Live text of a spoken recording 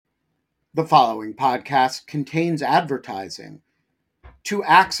The following podcast contains advertising. To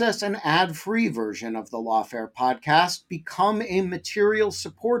access an ad-free version of the Lawfare podcast, become a material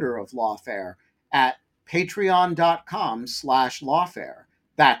supporter of Lawfare at patreon.com/lawfare.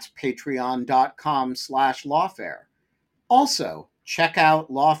 That's patreon.com/lawfare. Also, check out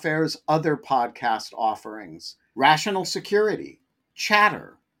Lawfare's other podcast offerings: Rational Security,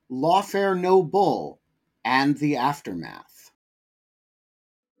 Chatter, Lawfare No Bull, and The Aftermath.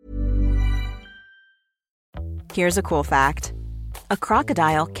 Here's a cool fact. A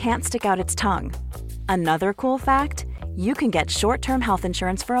crocodile can't stick out its tongue. Another cool fact, you can get short-term health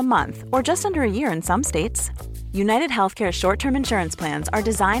insurance for a month or just under a year in some states. United Healthcare short-term insurance plans are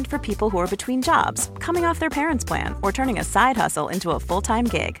designed for people who are between jobs, coming off their parents' plan, or turning a side hustle into a full-time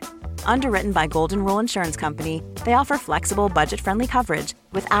gig. Underwritten by Golden Rule Insurance Company, they offer flexible, budget-friendly coverage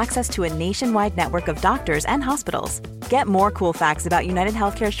with access to a nationwide network of doctors and hospitals. Get more cool facts about United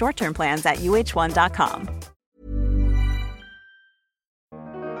Healthcare short-term plans at uh1.com.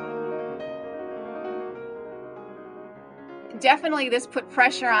 Definitely this put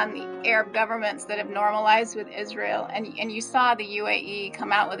pressure on the Arab governments that have normalized with Israel. And you saw the UAE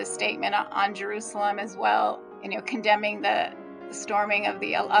come out with a statement on Jerusalem as well, condemning the storming of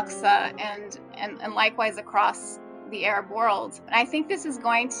the Al-Aqsa and likewise across the Arab world. And I think this is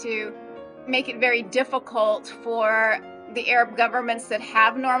going to make it very difficult for the Arab governments that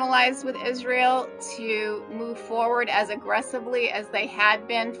have normalized with Israel to move forward as aggressively as they had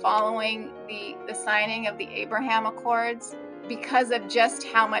been following the signing of the Abraham Accords, because of just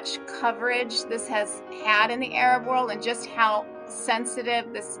how much coverage this has had in the Arab world and just how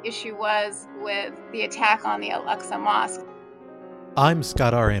sensitive this issue was with the attack on the Al-Aqsa Mosque. I'm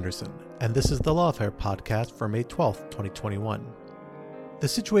Scott R. Anderson, and this is the Lawfare podcast for May 12th, 2021. The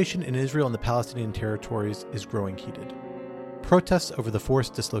situation in Israel and the Palestinian territories is growing heated. Protests over the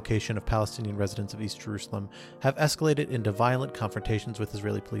forced dislocation of Palestinian residents of East Jerusalem have escalated into violent confrontations with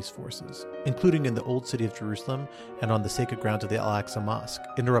Israeli police forces, including in the Old City of Jerusalem and on the sacred grounds of the Al-Aqsa Mosque,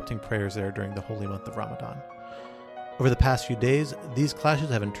 interrupting prayers there during the holy month of Ramadan. Over the past few days, these clashes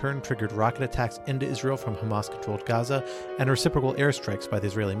have in turn triggered rocket attacks into Israel from Hamas-controlled Gaza and reciprocal airstrikes by the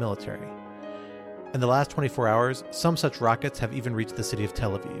Israeli military. In the last 24 hours, some such rockets have even reached the city of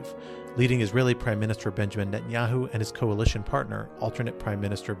Tel Aviv, leading Israeli Prime Minister Benjamin Netanyahu and his coalition partner, alternate Prime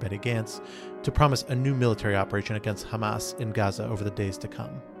Minister Benny Gantz, to promise a new military operation against Hamas in Gaza over the days to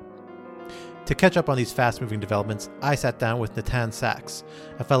come. To catch up on these fast-moving developments, I sat down with Natan Sachs,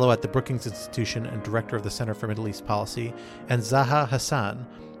 a fellow at the Brookings Institution and director of the Center for Middle East Policy, and Zaha Hassan,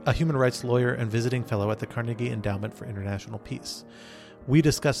 a human rights lawyer and visiting fellow at the Carnegie Endowment for International Peace. We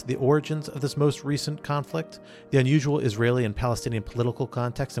discussed the origins of this most recent conflict, the unusual Israeli and Palestinian political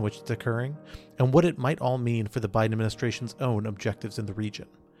context in which it's occurring, and what it might all mean for the Biden administration's own objectives in the region.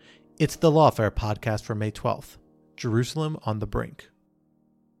 It's the Lawfare podcast for May 12th, Jerusalem on the Brink.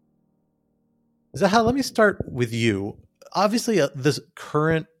 Zaha, let me start with you. Obviously, this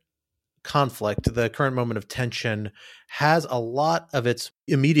current conflict, the current moment of tension, has a lot of its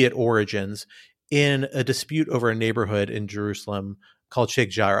immediate origins in a dispute over a neighborhood in Jerusalem called Sheikh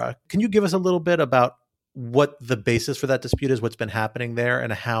Jarrah. Can you give us a little bit about what the basis for that dispute is, what's been happening there,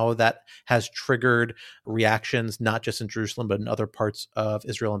 and how that has triggered reactions, not just in Jerusalem, but in other parts of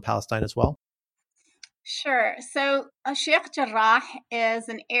Israel and Palestine as well? Sure. So Sheikh Jarrah is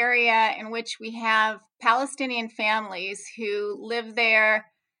an area in which we have Palestinian families who live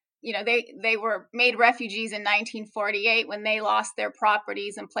there. They were made refugees in 1948 when they lost their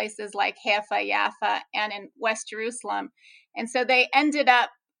properties in places like Haifa, Yafa, and in West Jerusalem. And so they ended up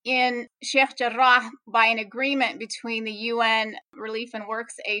in Sheikh Jarrah by an agreement between the UN Relief and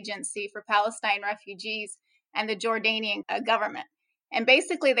Works Agency for Palestine Refugees and the Jordanian government. And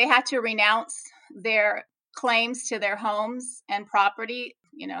basically they had to renounce their claims to their homes and property,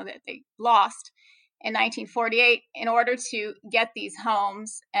 that they lost in 1948 in order to get these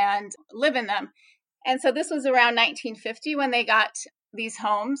homes and live in them. And so this was around 1950 when they got these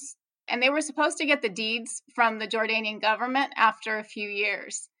homes, and they were supposed to get the deeds from the Jordanian government after a few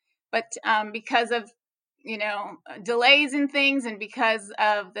years. But because of, delays in things and because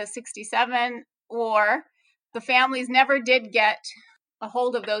of the 67 war, the families never did get a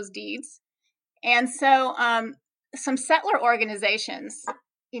hold of those deeds. And so some settler organizations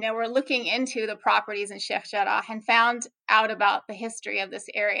were looking into the properties in Sheikh Jarrah and found out about the history of this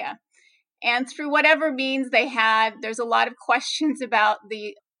area. And through whatever means they had, there's a lot of questions about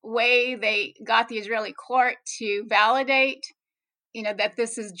the way they got the Israeli court to validate, that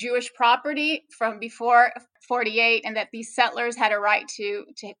this is Jewish property from before 48 and that these settlers had a right to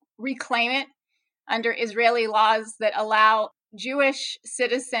reclaim it under Israeli laws that allow Jewish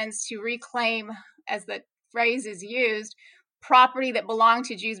citizens to reclaim, as the phrase is used, property that belonged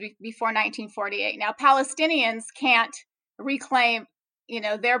to Jews before 1948. Now, Palestinians can't reclaim,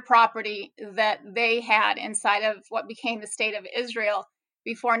 their property that they had inside of what became the state of Israel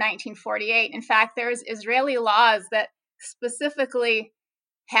before 1948. In fact, there's Israeli laws that specifically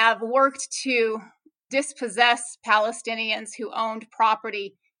have worked to dispossess Palestinians who owned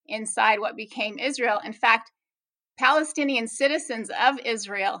property inside what became Israel. In fact, Palestinian citizens of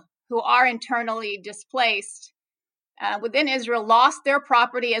Israel who are internally displaced within Israel lost their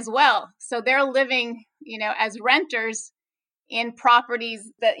property as well. So they're living, as renters in properties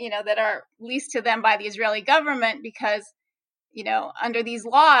that are leased to them by the Israeli government because, under these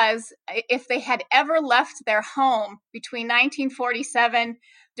laws, if they had ever left their home between 1947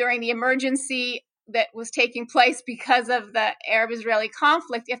 during the emergency that was taking place because of the Arab-Israeli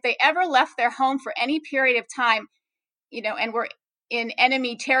conflict, if they ever left their home for any period of time, and were in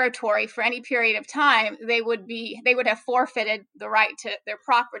enemy territory for any period of time, they would have forfeited the right to their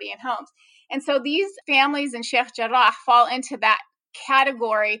property and homes. And so these families in Sheikh Jarrah fall into that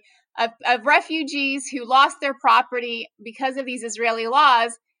category of refugees who lost their property because of these Israeli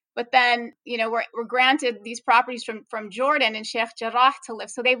laws, but then, were granted these properties from Jordan and Sheikh Jarrah to live.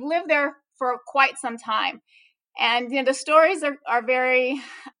 So they've lived there for quite some time. And, the stories are very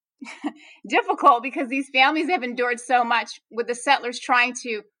difficult because these families have endured so much with the settlers trying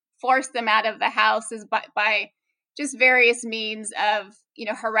to force them out of the houses by just various means of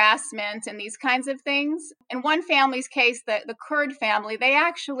harassment and these kinds of things. In one family's case, the Kurd family, they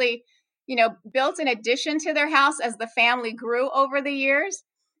actually built an addition to their house as the family grew over the years.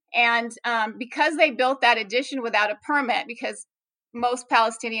 And because they built that addition without a permit, because most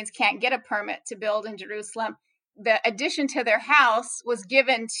Palestinians can't get a permit to build in Jerusalem, the addition to their house was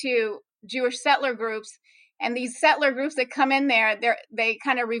given to Jewish settler groups. And these settler groups that come in there, they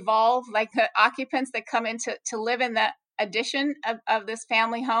kind of revolve like the occupants that come in to live in the addition of this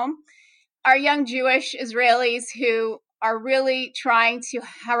family home are young Jewish Israelis who are really trying to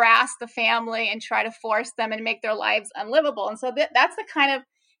harass the family and try to force them and make their lives unlivable. And so that's the kind of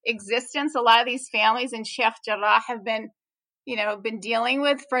existence a lot of these families in Sheikh Jarrah have been dealing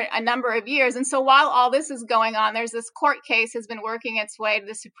with for a number of years. And so while all this is going on, there's this court case has been working its way to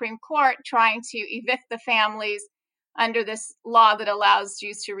the Supreme Court trying to evict the families under this law that allows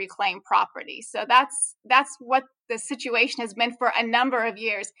Jews to reclaim property. So that's what the situation has been for a number of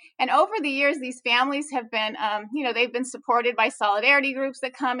years. And over the years, these families have been, they've been supported by solidarity groups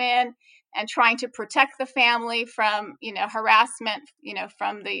that come in and trying to protect the family from, harassment,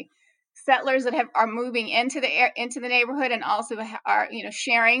 from the settlers that are moving into the neighborhood and also are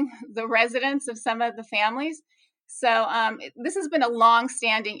sharing the residence of some of the families. So this has been a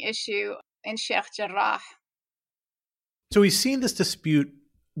long-standing issue in Sheikh Jarrah. So we've seen this dispute,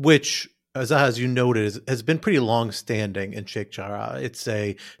 which, as you noted, has been pretty long-standing in Sheikh Jarrah. It's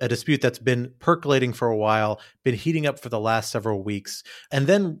a dispute that's been percolating for a while, been heating up for the last several weeks. And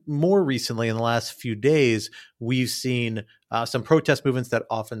then more recently, in the last few days, we've seen some protest movements that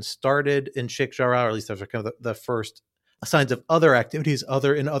often started in Sheikh Jarrah, or at least those are kind of the first signs of other activities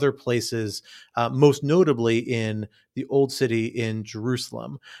in other places, most notably in the Old City in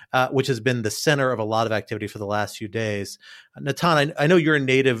Jerusalem, which has been the center of a lot of activity for the last few days. Natan, I know you're a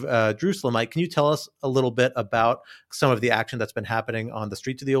native Jerusalemite. Can you tell us a little bit about some of the action that's been happening on the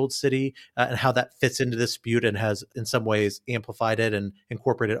streets of the Old City and how that fits into this dispute and has in some ways amplified it and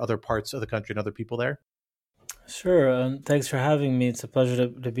incorporated other parts of the country and other people there? Sure. Thanks for having me. It's a pleasure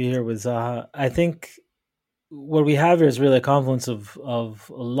to be here with Zaha. I think what we have here is really a confluence of a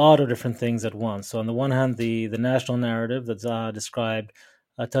lot of different things at once. So on the one hand, the national narrative that Zaha described,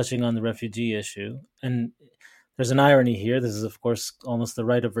 touching on the refugee issue. And there's an irony here. This is, of course, almost the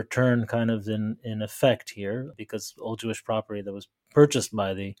right of return kind of in effect here, because old Jewish property that was purchased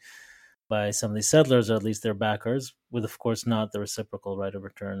by some of these settlers, or at least their backers, with, of course, not the reciprocal right of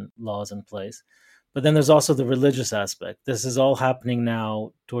return laws in place. But then there's also the religious aspect. This is all happening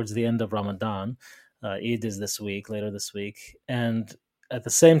now towards the end of Ramadan. Eid is later this week. And at the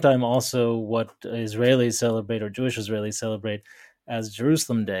same time, also what Israelis celebrate, or Jewish Israelis celebrate, as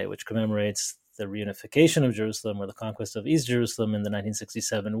Jerusalem Day, which commemorates the reunification of Jerusalem or the conquest of East Jerusalem in the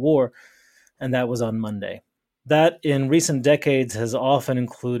 1967 war. And that was on Monday. That in recent decades has often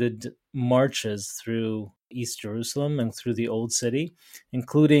included marches through East Jerusalem and through the Old City,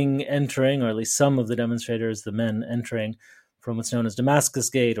 including entering, or at least some of the demonstrators, the men entering from what's known as Damascus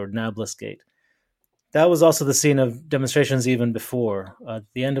Gate or Nablus Gate. That was also the scene of demonstrations even before. At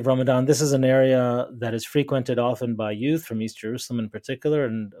the end of Ramadan, this is an area that is frequented often by youth from East Jerusalem in particular,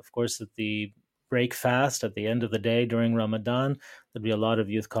 and of course at the break fast at the end of the day during Ramadan. There'd be a lot of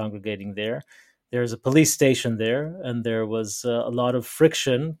youth congregating there. There's a police station there, and there was a lot of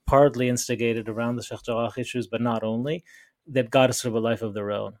friction, partly instigated around the Sheikh Jarrah issues, but not only, that got a sort of a life of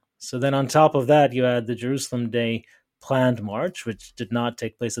their own. So then on top of that, you had the Jerusalem Day planned march, which did not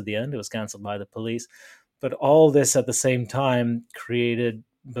take place at the end. It was canceled by the police. But all this at the same time created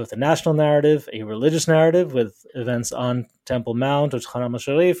both a national narrative, a religious narrative with events on Temple Mount or Haram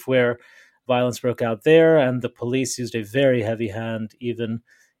al-Sharif, where violence broke out there, and the police used a very heavy hand even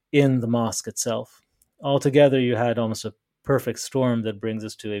in the mosque itself. Altogether, you had almost a perfect storm that brings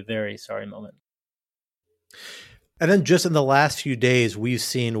us to a very sorry moment. And then just in the last few days, we've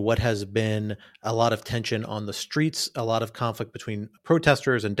seen what has been a lot of tension on the streets, a lot of conflict between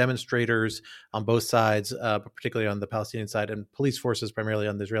protesters and demonstrators on both sides, but particularly on the Palestinian side, and police forces primarily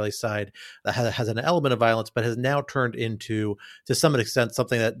on the Israeli side, that has an element of violence, but has now turned into, to some extent,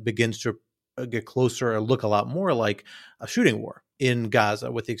 something that begins to get closer or look a lot more like a shooting war in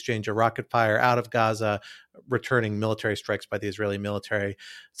Gaza, with the exchange of rocket fire out of Gaza, returning military strikes by the Israeli military.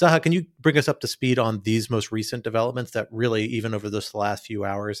 Zaha, can you bring us up to speed on these most recent developments that really, even over this last few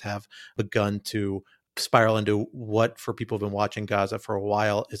hours, have begun to spiral into what, for people who've been watching Gaza for a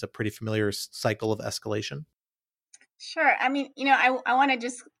while, is a pretty familiar cycle of escalation? Sure. I mean, I want to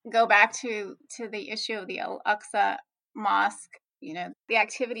just go back to the issue of the Al-Aqsa Mosque, the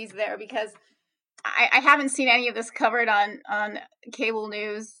activities there, because I haven't seen any of this covered on cable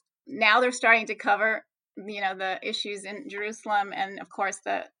news. Now they're starting to cover, the issues in Jerusalem, and of course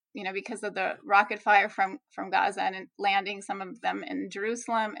because of the rocket fire from Gaza and landing some of them in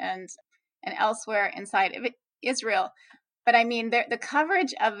Jerusalem and elsewhere inside of Israel. But I mean, the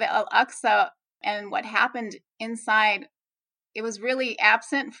coverage of the Al-Aqsa and what happened inside, it was really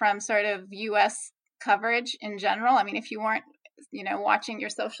absent from sort of U.S. coverage in general. I mean, if you weren't watching your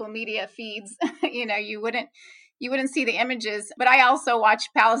social media feeds, you wouldn't see the images. But I also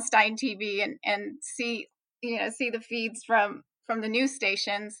watch Palestine TV and see the feeds from the news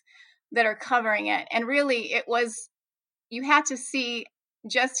stations that are covering it. And really, you had to see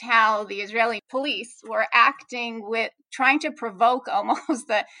just how the Israeli police were acting, with trying to provoke almost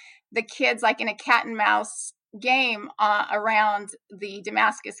the kids, like in a cat and mouse game around the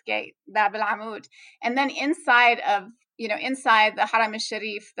Damascus Gate, Bab al-Amud, and then inside the Haram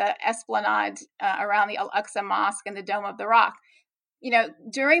al-Sharif, the esplanade around the Al-Aqsa Mosque and the Dome of the Rock.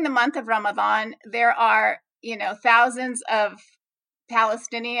 During the month of Ramadan, there are, thousands of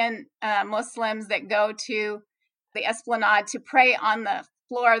Palestinian Muslims that go to the esplanade to pray on the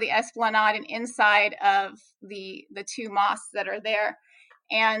floor of the esplanade and inside of the two mosques that are there.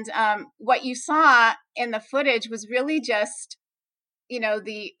 And what you saw in the footage was really just,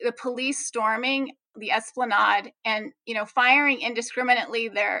 the police storming the esplanade and, firing indiscriminately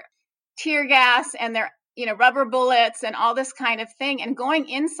their tear gas and their, rubber bullets and all this kind of thing, and going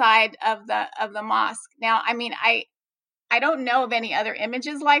inside of the mosque. Now, I mean, I don't know of any other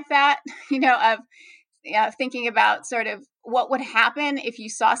images like that, of thinking about sort of what would happen if you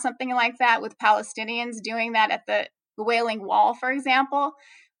saw something like that with Palestinians doing that at the Wailing Wall, for example.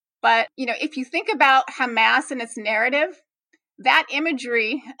 But, if you think about Hamas and its narrative, that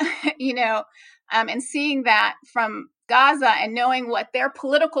imagery, and seeing that from Gaza and knowing what their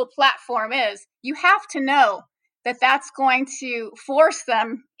political platform is, you have to know that that's going to force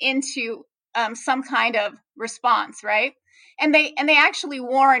them into some kind of response, right? And they actually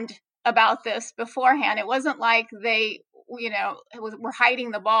warned about this beforehand. It wasn't like they, were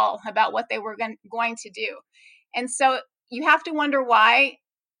hiding the ball about what they were going to do. And so you have to wonder why,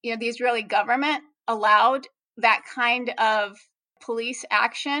 the Israeli government allowed that kind of police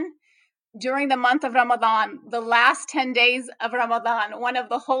action during the month of Ramadan, the last 10 days of Ramadan. One of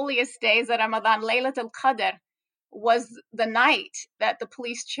the holiest days of Ramadan, Laylat al-Qadr, was the night that the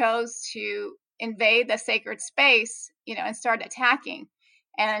police chose to invade the sacred space, and start attacking.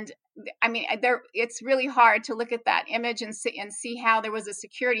 And I mean, it's really hard to look at that image and see how there was a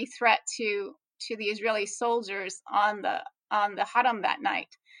security threat to the Israeli soldiers on the Haram that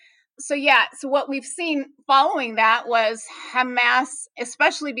night. So what we've seen following that was Hamas,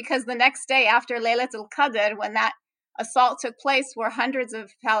 especially because the next day after Laylat al-Qadr, when that assault took place where hundreds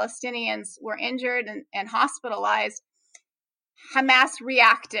of Palestinians were injured and hospitalized, Hamas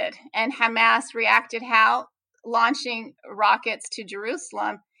reacted. And Hamas reacted how? Launching rockets to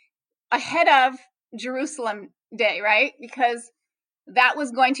Jerusalem ahead of Jerusalem Day, right? Because that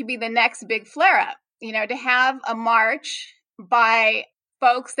was going to be the next big flare-up, to have a march by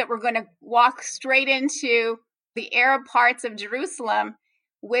folks that were going to walk straight into the Arab parts of Jerusalem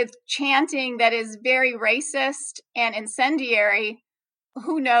with chanting that is very racist and incendiary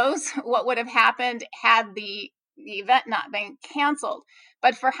who knows what would have happened had the event not been canceled.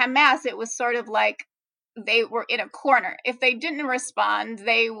 But for Hamas, it was sort of like they were in a corner. If they didn't respond,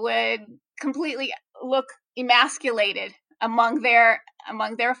 they would completely look emasculated among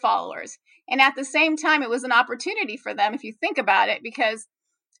their followers. And at the same time, it was an opportunity for them, if you think about it, because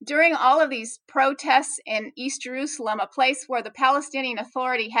during all of these protests in East Jerusalem, a place where the Palestinian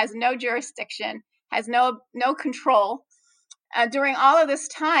Authority has no jurisdiction, has no control, during all of this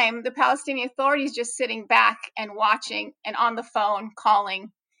time, the Palestinian Authority is just sitting back and watching and on the phone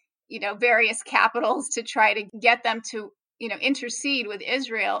calling, various capitals to try to get them to, intercede with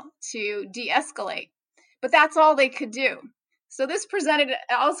Israel to de-escalate. But that's all they could do. So this presented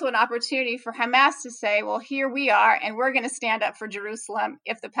also an opportunity for Hamas to say, well, here we are, and we're going to stand up for Jerusalem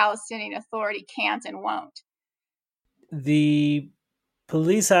if the Palestinian Authority can't and won't. The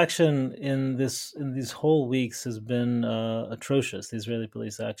police action in these whole weeks has been atrocious. The Israeli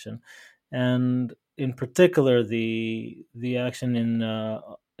police action, and in particular the action in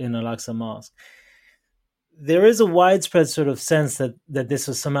Al-Aqsa Mosque. There is a widespread sort of sense that this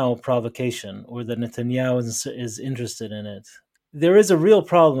was somehow a provocation, or that Netanyahu is interested in it. There is a real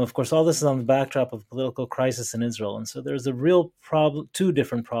problem. Of course, all this is on the backdrop of political crisis in Israel, and so there's a real problem. Two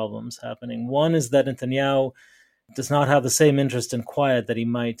different problems happening. One is that Netanyahu does not have the same interest in quiet that he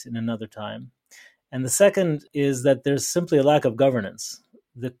might in another time. And the second is that there's simply a lack of governance.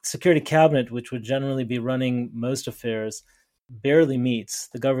 The security cabinet, which would generally be running most affairs, barely meets.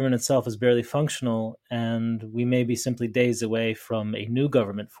 The government itself is barely functional, and we may be simply days away from a new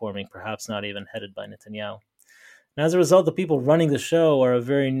government forming, perhaps not even headed by Netanyahu. And as a result, the people running the show are a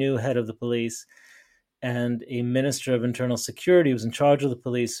very new head of the police and a minister of internal security who's in charge of the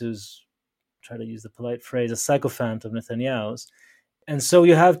police, who's, try to use the polite phrase, a sycophant of Netanyahu's. And so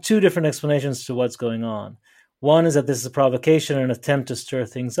you have two different explanations to what's going on. One is that this is a provocation, an attempt to stir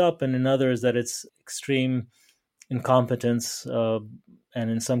things up, and another is that it's extreme incompetence and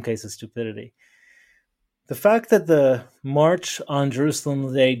in some cases stupidity. The fact that the march on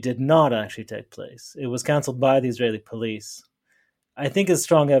Jerusalem Day did not actually take place, it was canceled by the Israeli police, I think is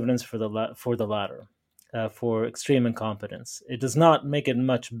strong evidence for the latter, for extreme incompetence. It does not make it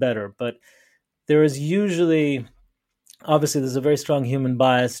much better, but there is usually, obviously, there's a very strong human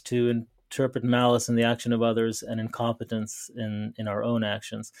bias to interpret malice in the action of others and incompetence in our own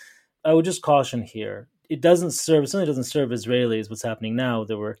actions. I would just caution here. It certainly doesn't serve Israelis what's happening now.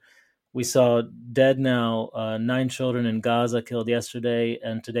 We saw dead now, 9 children in Gaza killed yesterday,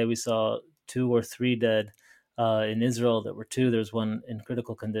 and today we saw 2 or 3 dead in Israel. There were 2. There's 1 in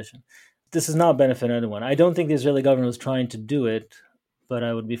critical condition. This does not benefit anyone. I don't think the Israeli government was trying to do it, but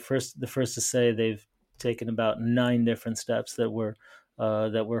I would be the first to say they've taken about 9 different steps that were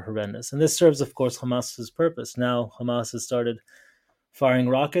horrendous. And this serves, of course, Hamas's purpose. Now Hamas has started firing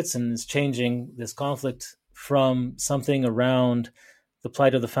rockets and is changing this conflict from something around the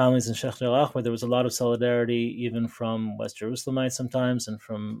plight of the families in Sheikh Jarrah, where there was a lot of solidarity, even from West Jerusalemites sometimes and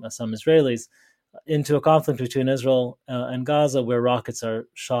from some Israelis, into a conflict between Israel and Gaza, where rockets are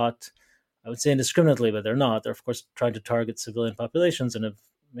shot, I would say indiscriminately, but they're not. They're, of course, trying to target civilian populations and have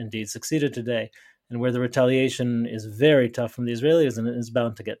indeed succeeded today, and where the retaliation is very tough from the Israelis and is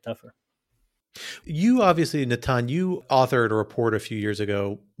bound to get tougher. You obviously, Natan, you authored a report a few years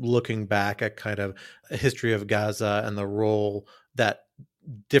ago looking back at kind of a history of Gaza and the role that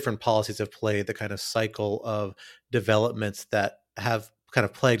different policies have played, the kind of cycle of developments that have kind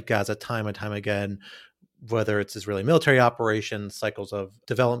of plagued Gaza time and time again, whether it's Israeli military operations, cycles of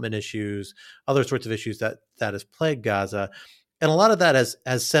development issues, other sorts of issues that has plagued Gaza. And a lot of that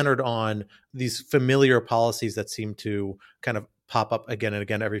has centered on these familiar policies that seem to kind of pop up again and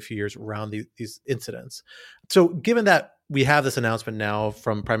again every few years around these incidents. So given that we have this announcement now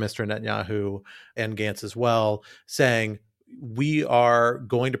from Prime Minister Netanyahu and Gantz as well, saying we are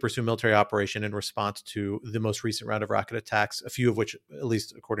going to pursue military operation in response to the most recent round of rocket attacks, a few of which, at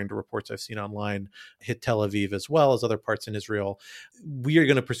least according to reports I've seen online, hit Tel Aviv as well as other parts in Israel. We are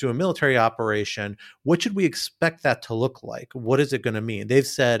going to pursue a military operation. What should we expect that to look like? What is it going to mean? They've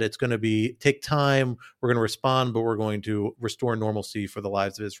said it's going to take time. We're going to respond, but we're going to restore normalcy for the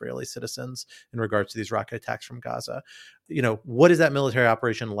lives of Israeli citizens in regards to these rocket attacks from Gaza. What is that military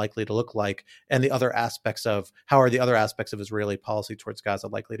operation likely to look like? And how are the other aspects of Israeli policy towards Gaza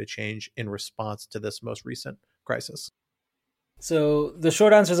likely to change in response to this most recent crisis? So the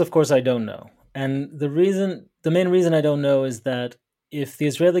short answer is, of course, I don't know. And the main reason I don't know is that if the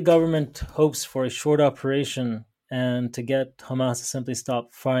Israeli government hopes for a short operation and to get Hamas to simply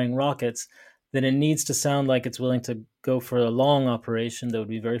stop firing rockets, then it needs to sound like it's willing to go for a long operation that would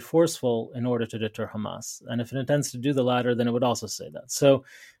be very forceful in order to deter Hamas. And if it intends to do the latter, then it would also say that. So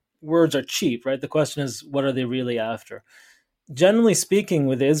words are cheap, right? The question is, what are they really after? Generally speaking,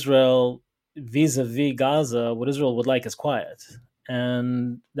 with Israel vis-a-vis Gaza, what Israel would like is quiet.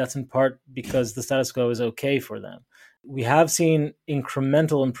 And that's in part because the status quo is okay for them. We have seen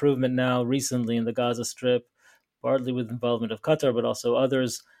incremental improvement now recently in the Gaza Strip, partly with involvement of Qatar, but also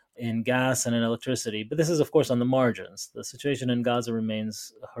others in gas and in electricity. But this is, of course, on the margins. The situation in Gaza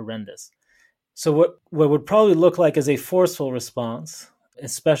remains horrendous. So what would probably look like as a forceful response,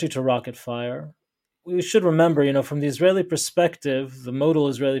 especially to rocket fire, we should remember, from the Israeli perspective, the modal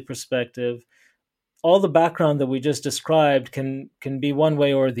Israeli perspective, all the background that we just described can be one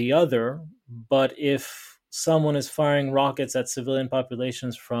way or the other. But if someone is firing rockets at civilian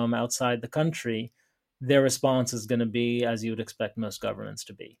populations from outside the country, their response is going to be as you would expect most governments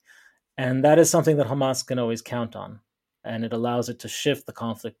to be. And that is something that Hamas can always count on. And it allows it to shift the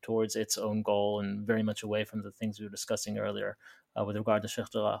conflict towards its own goal and very much away from the things we were discussing earlier with regard to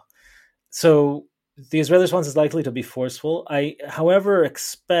Sheikh Jarrah. So the Israeli response is likely to be forceful. I, however,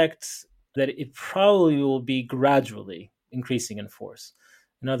 expect that it probably will be gradually increasing in force.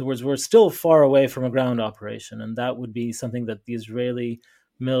 In other words, we're still far away from a ground operation, and that would be something that the Israeli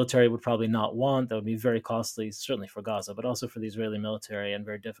military would probably not want. That would be very costly, certainly for Gaza, but also for the Israeli military, and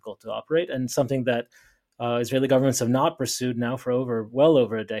very difficult to operate, and something that Israeli governments have not pursued now for well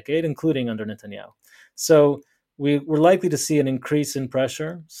over a decade, including under Netanyahu. So we're likely to see an increase in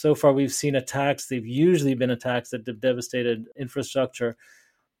pressure. So far, we've seen attacks. They've usually been attacks that have devastated infrastructure,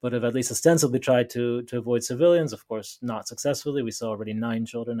 but have at least ostensibly tried to avoid civilians. Of course, not successfully. We saw already 9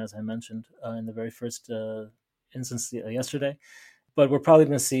 children, as I mentioned, in the very first instance yesterday. But we're probably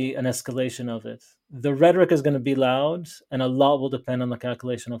going to see an escalation of it. The rhetoric is going to be loud, and a lot will depend on the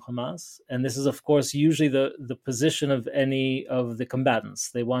calculation of Hamas. And this is, of course, usually the position of any of the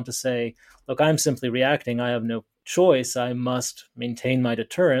combatants. They want to say, look, I'm simply reacting. I have no choice. I must maintain my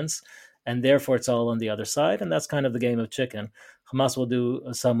deterrence. And therefore, it's all on the other side. And that's kind of the game of chicken. Hamas will do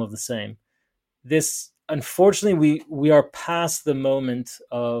some of the same. This, unfortunately, we are past the moment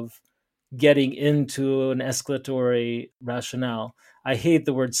of getting into an escalatory rationale. I hate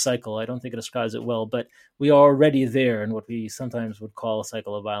the word cycle. I don't think it describes it well, but we are already there in what we sometimes would call a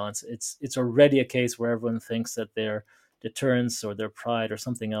cycle of violence. It's already a case where everyone thinks that their deterrence or their pride or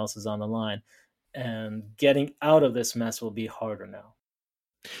something else is on the line. And getting out of this mess will be harder now.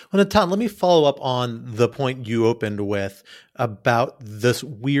 Well, Natan, let me follow up on the point you opened with about this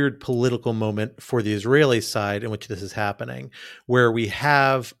weird political moment for the Israeli side in which this is happening, where we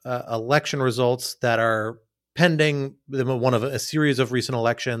have election results that are pending, one of a series of recent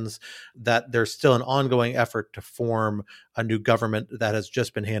elections, that there's still an ongoing effort to form a new government that has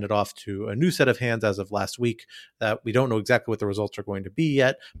just been handed off to a new set of hands as of last week, that we don't know exactly what the results are going to be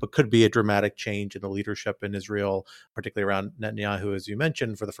yet, but could be a dramatic change in the leadership in Israel, particularly around Netanyahu, as you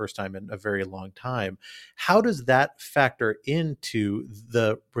mentioned, for the first time in a very long time. How does that factor into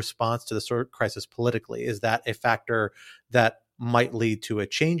the response to the sort of crisis politically? Is that a factor that might lead to a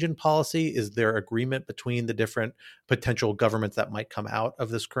change in policy? Is there agreement between the different potential governments that might come out of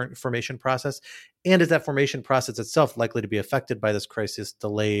this current formation process? And is that formation process itself likely to be affected by this crisis,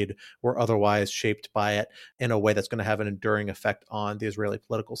 delayed or otherwise shaped by it in a way that's going to have an enduring effect on the Israeli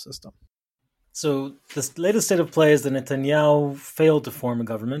political system? So the latest state of play is that Netanyahu failed to form a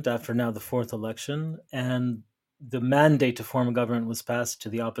government after now the 4th election, and the mandate to form a government was passed to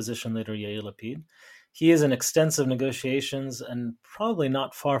the opposition leader Yair Lapid. He is in extensive negotiations and probably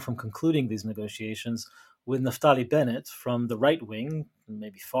not far from concluding these negotiations with Naftali Bennett from the right wing,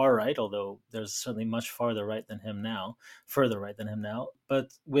 maybe far right, although there's certainly much further right than him now.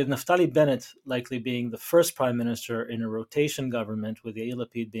 But with Naftali Bennett likely being the first prime minister in a rotation government, with Yair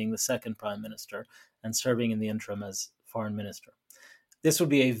Lapid being the second prime minister and serving in the interim as foreign minister. This would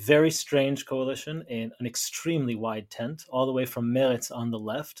be a very strange coalition in an extremely wide tent, all the way from Meretz on the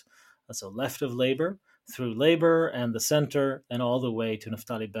left, so left of Labour, through Labour and the center, and all the way to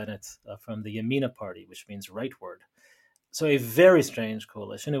Naftali Bennett from the Yamina party, which means rightward. So a very strange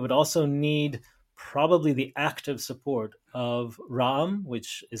coalition. It would also need probably the active support of Ra'am,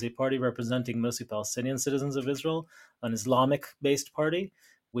 which is a party representing mostly Palestinian citizens of Israel, an Islamic-based party,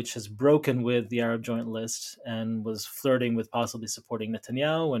 which has broken with the Arab Joint List and was flirting with possibly supporting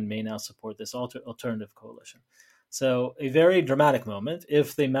Netanyahu and may now support this alternative coalition. So a very dramatic moment.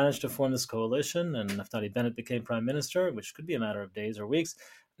 If they manage to form this coalition and Naftali Bennett became prime minister, which could be a matter of days or weeks,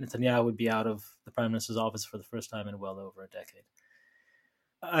 Netanyahu would be out of the prime minister's office for the first time in well over a decade.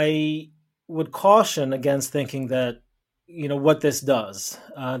 I would caution against thinking that what this does.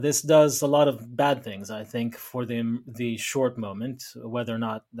 This does a lot of bad things, I think, for the short moment. Whether or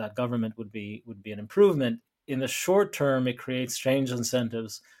not that government would be an improvement in the short term, it creates strange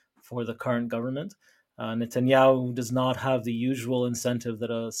incentives for the current government. Netanyahu does not have the usual incentive that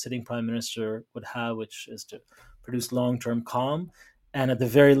a sitting prime minister would have, which is to produce long-term calm. And at the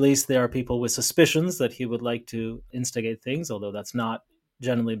very least, there are people with suspicions that he would like to instigate things, although that's not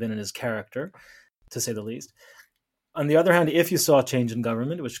generally been in his character, to say the least. On the other hand, if you saw a change in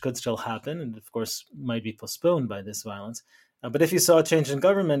government, which could still happen, and of course might be postponed by this violence, but if you saw a change in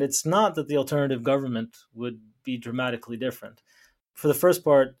government, it's not that the alternative government would be dramatically different. For the first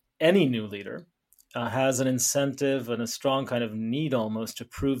part, any new leader has an incentive and a strong kind of need almost to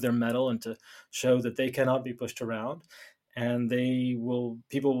prove their mettle and to show that they cannot be pushed around. And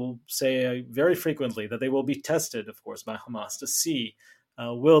people will say very frequently that they will be tested, of course, by Hamas to see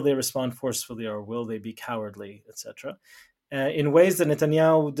will they respond forcefully or will they be cowardly, etc. In ways that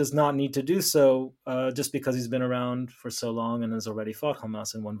Netanyahu does not need to do so just because he's been around for so long and has already fought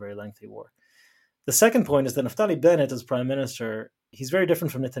Hamas in one very lengthy war. The second point is that Naftali Bennett, as prime minister, he's very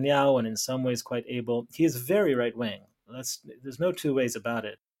different from Netanyahu and in some ways quite able. He is very right-wing. There's no two ways about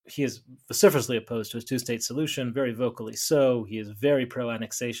it. He is vociferously opposed to a two-state solution, very vocally so. He is very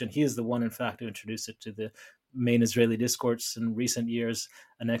pro-annexation. He is the one, in fact, who introduced it to the main Israeli discourse in recent years,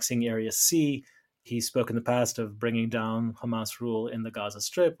 annexing Area C. He spoke in the past of bringing down Hamas rule in the Gaza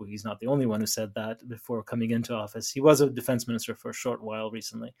Strip. He's not the only one who said that before coming into office. He was a defense minister for a short while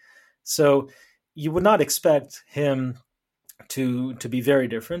recently. So you would not expect him to be very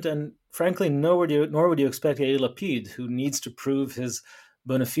different. And frankly, nor would you expect Yair Lapid, who needs to prove his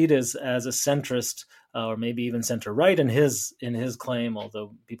bona fides as a centrist or maybe even center-right in his claim,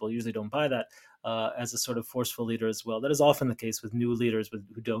 although people usually don't buy that, as a sort of forceful leader as well. That is often the case with new leaders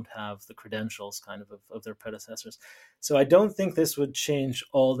who don't have the credentials kind of their predecessors. So I don't think this would change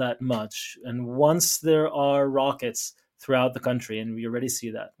all that much. And once there are rockets throughout the country, and we already see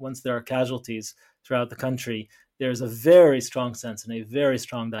that, once there are casualties throughout the country, there's a very strong sense and a very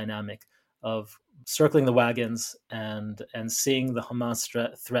strong dynamic of circling the wagons and seeing the Hamas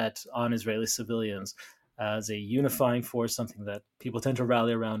threat on Israeli civilians as a unifying force, something that people tend to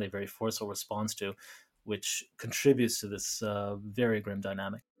rally around, a very forceful response to, which contributes to this very grim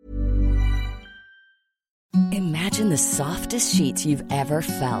dynamic. Imagine the softest sheets you've ever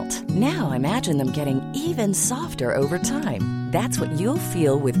felt. Now imagine them getting even softer over time. That's what you'll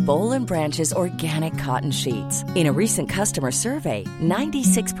feel with Boll & Branch's organic cotton sheets. In a recent customer survey,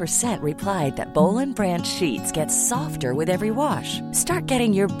 96% replied that Boll & Branch sheets get softer with every wash. Start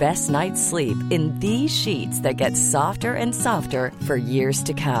getting your best night's sleep in these sheets that get softer and softer for years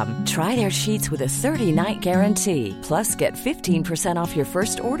to come. Try their sheets with a 30-night guarantee. Plus, get 15% off your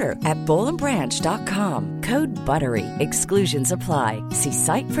first order at bollandbranch.com. Code BUTTERY. Exclusions apply. See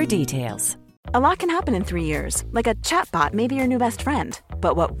site for details. A lot can happen in 3 years, like a chatbot may be your new best friend.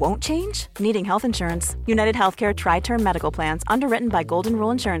 But what won't change? Needing health insurance. United Healthcare Tri-Term Medical Plans, underwritten by Golden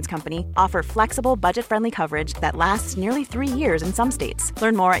Rule Insurance Company, offer flexible, budget-friendly coverage that lasts nearly 3 years in some states.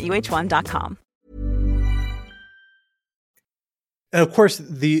 Learn more at uh1.com. And of course,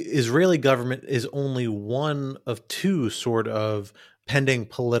 the Israeli government is only one of two sort of pending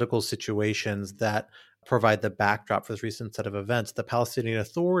political situations that provide the backdrop for this recent set of events. The Palestinian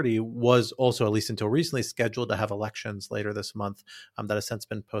Authority was also, at least until recently, scheduled to have elections later this month that has since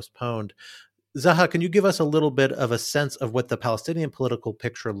been postponed. Zaha, can you give us a little bit of a sense of what the Palestinian political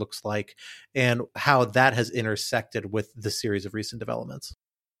picture looks like and how that has intersected with the series of recent developments?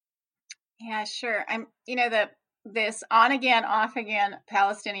 Yeah, sure. This on again, off again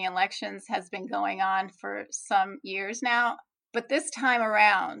Palestinian elections has been going on for some years now. But this time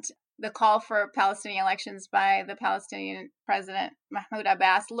around, the call for Palestinian elections by the Palestinian president, Mahmoud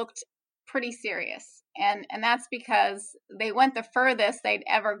Abbas, looked pretty serious. And that's because they went the furthest they'd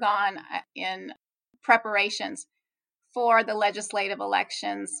ever gone in preparations for the legislative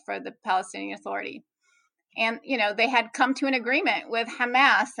elections for the Palestinian Authority. And, they had come to an agreement with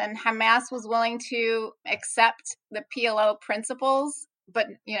Hamas, and Hamas was willing to accept the PLO principles, but,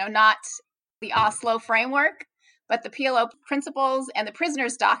 not the Oslo framework, but the PLO principles and the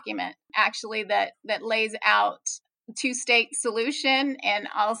prisoners document actually that lays out two-state solution and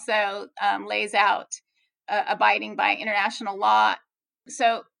also lays out abiding by international law.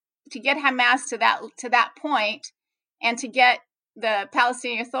 So to get Hamas to that point, and to get the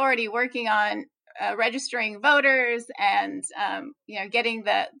Palestinian Authority working on registering voters and getting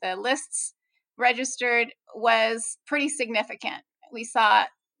the lists registered was pretty significant. We saw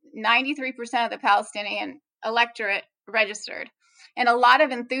 93% of the Palestinian electorate registered. and a lot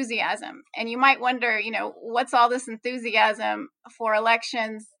of enthusiasm. And you might wonder, what's all this enthusiasm for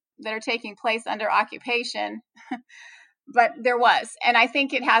elections that are taking place under occupation? But there was. And I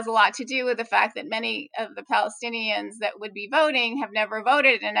think it has a lot to do with the fact that many of the Palestinians that would be voting have never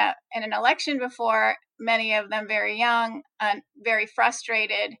voted in an election before, many of them very young and very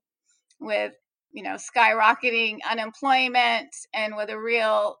frustrated with, skyrocketing unemployment and with a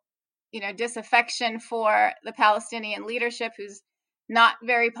real, disaffection for the Palestinian leadership, who's not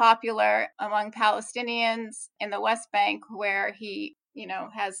very popular among Palestinians in the West Bank, where he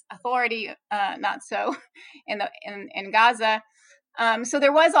has authority, not so in Gaza. So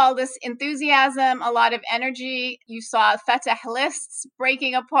there was all this enthusiasm, a lot of energy. You saw Fatah lists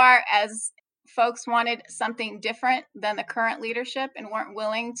breaking apart as folks wanted something different than the current leadership and weren't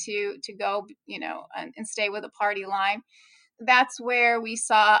willing to go, and stay with a party line. That's where we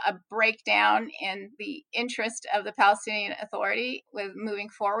saw a breakdown in the interest of the Palestinian Authority with moving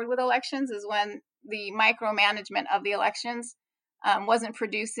forward with elections, is when the micromanagement of the elections wasn't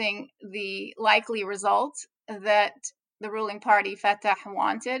producing the likely result that the ruling party Fatah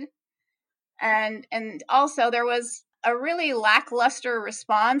wanted. And also there was a really lackluster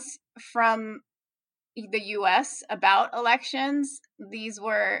response from the U.S. about elections. These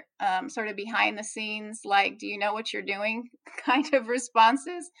were sort of behind the scenes, like, do you know what you're doing kind of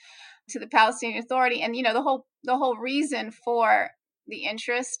responses to the Palestinian Authority. And, the whole reason for the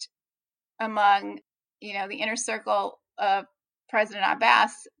interest among, the inner circle of President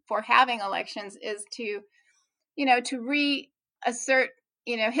Abbas for having elections is to, to reassert,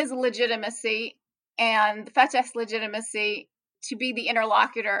 his legitimacy and Fatah's legitimacy to be the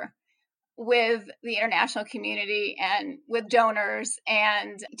interlocutor with the international community and with donors,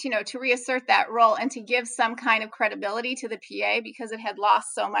 and to reassert that role and to give some kind of credibility to the PA, because it had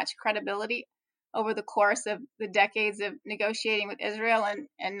lost so much credibility over the course of the decades of negotiating with Israel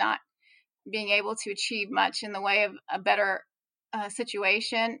and not being able to achieve much in the way of a better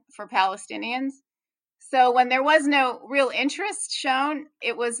situation for Palestinians. So when there was no real interest shown,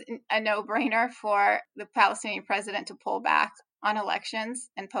 it was a no-brainer for the Palestinian president to pull back on elections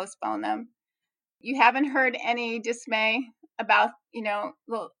and postpone them. You haven't heard any dismay about,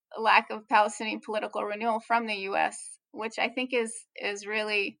 the lack of Palestinian political renewal from the U.S., which I think is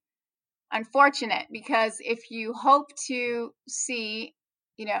really unfortunate, because if you hope to see,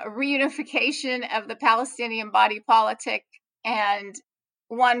 a reunification of the Palestinian body politic and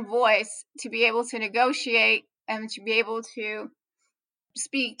one voice to be able to negotiate and to be able to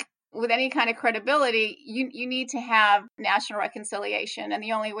speak with any kind of credibility, you need to have national reconciliation. And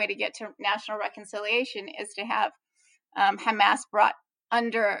the only way to get to national reconciliation is to have Hamas brought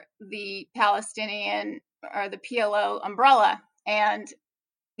under the Palestinian or the PLO umbrella. And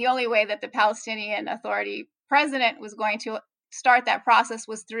the only way that the Palestinian Authority president was going to start that process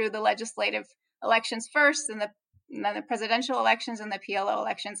was through the legislative elections first, and then the presidential elections and the PLO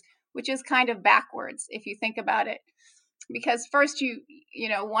elections, which is kind of backwards if you think about it. Because first,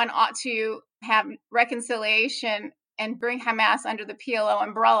 one ought to have reconciliation and bring Hamas under the PLO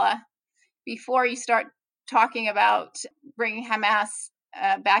umbrella before you start talking about bringing Hamas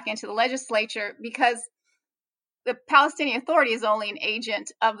back into the legislature, because the Palestinian Authority is only an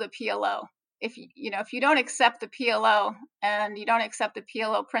agent of the PLO. If you don't accept the PLO and you don't accept the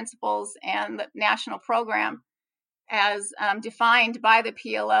PLO principles and the national program as defined by the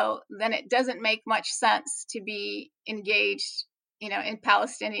PLO, then it doesn't make much sense to be engaged, in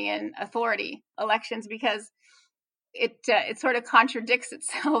Palestinian Authority elections, because it sort of contradicts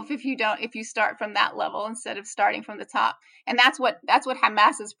itself if you start from that level instead of starting from the top. And that's what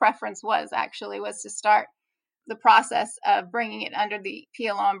Hamas's preference was to start the process of bringing it under the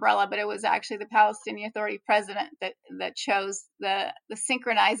PLO umbrella, but it was actually the Palestinian Authority president that chose the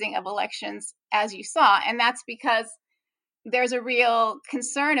synchronizing of elections, as you saw. And that's because there's a real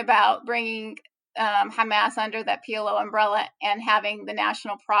concern about bringing Hamas under that PLO umbrella and having the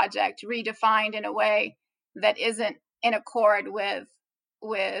national project redefined in a way that isn't in accord with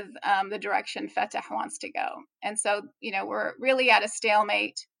the direction Fatah wants to go. And so, we're really at a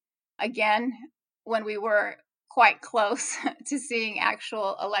stalemate again, when we were quite close to seeing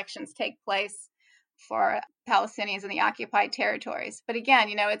actual elections take place for Palestinians in the occupied territories. But again,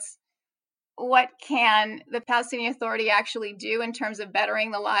 it's what can the Palestinian Authority actually do in terms of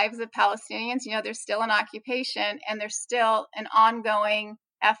bettering the lives of Palestinians? There's still an occupation, and there's still an ongoing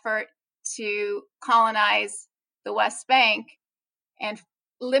effort to colonize the West Bank and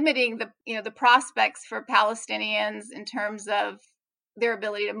limiting the prospects for Palestinians in terms of their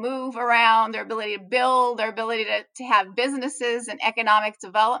ability to move around, their ability to build, their ability to have businesses and economic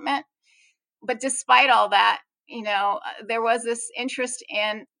development. But despite all that, there was this interest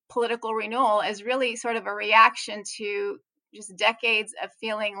in political renewal as really sort of a reaction to just decades of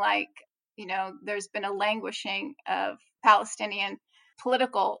feeling like, there's been a languishing of Palestinian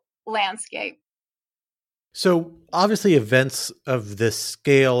political landscape. So obviously events of this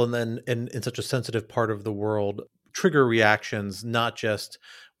scale and then in such a sensitive part of the world trigger reactions, not just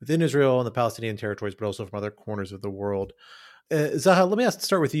within Israel and the Palestinian territories, but also from other corners of the world. Zaha, let me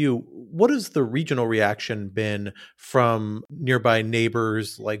start with you. What has the regional reaction been from nearby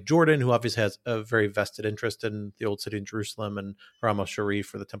neighbors like Jordan, who obviously has a very vested interest in the old city in Jerusalem, and Haram al-Sharif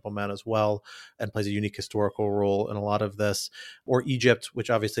for the Temple Mount as well, and plays a unique historical role in a lot of this, or Egypt, which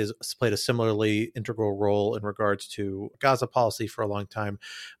obviously has played a similarly integral role in regards to Gaza policy for a long time.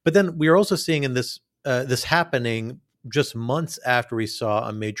 But then we are also seeing in this happening just months after we saw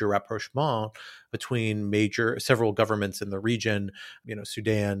a major rapprochement between several governments in the region,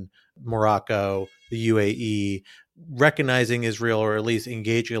 Sudan, Morocco, the UAE, recognizing Israel, or at least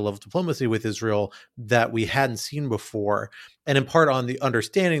engaging a level of diplomacy with Israel that we hadn't seen before. And in part on the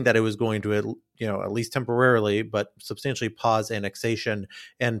understanding that it was going to, at least temporarily, but substantially pause annexation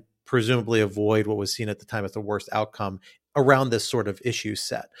and presumably avoid what was seen at the time as the worst outcome around this sort of issue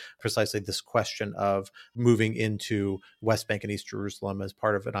set, precisely this question of moving into West Bank and East Jerusalem as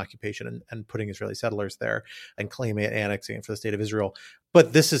part of an occupation and putting Israeli settlers there and claiming it, annexing it for the state of Israel.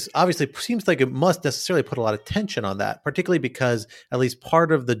 But this is obviously seems like it must necessarily put a lot of tension on that, particularly because at least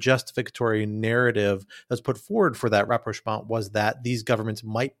part of the justificatory narrative that's put forward for that rapprochement was that these governments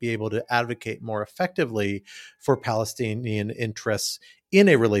might be able to advocate more effectively for Palestinian interests in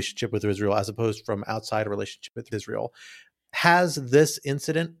a relationship with Israel as opposed from outside a relationship with Israel. Has this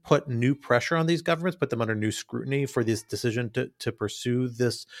incident put new pressure on these governments, put them under new scrutiny for this decision to pursue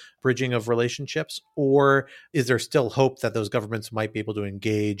this bridging of relationships? Or is there still hope that those governments might be able to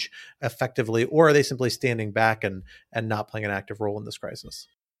engage effectively? Or are they simply standing back and not playing an active role in this crisis?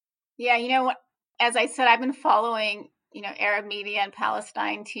 Yeah, as I said, I've been following, Arab media and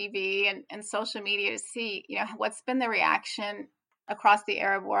Palestine TV and social media to see, what's been the reaction across the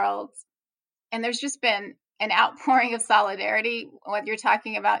Arab world. And there's just been an outpouring of solidarity, whether you're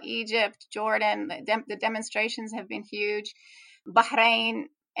talking about Egypt, Jordan, the demonstrations have been huge, Bahrain,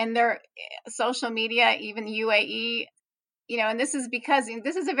 and their social media, even the UAE, and this is because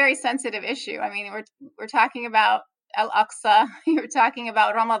this is a very sensitive issue. I mean, we're talking about Al-Aqsa, you're talking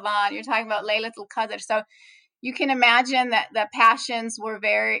about Ramadan, you're talking about Laylatul Qadr. So you can imagine that the passions were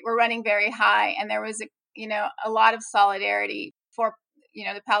running very high, and there was a lot of solidarity for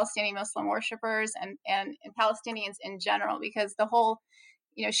the Palestinian Muslim worshippers and Palestinians in general, because the whole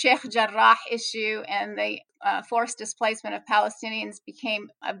Sheikh Jarrah issue and the forced displacement of Palestinians became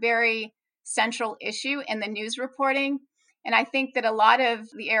a very central issue in the news reporting. And I think that a lot of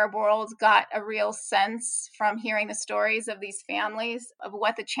the Arab world got a real sense from hearing the stories of these families of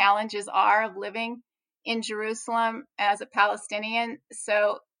what the challenges are of living in Jerusalem as a Palestinian.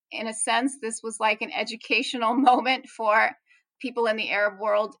 So in a sense, this was like an educational moment for people in the Arab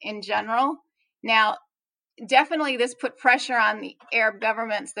world in general. Now, definitely this put pressure on the Arab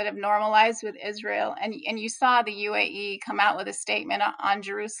governments that have normalized with Israel. And you saw the UAE come out with a statement on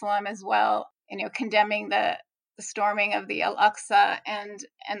Jerusalem as well, condemning the storming of the Al-Aqsa and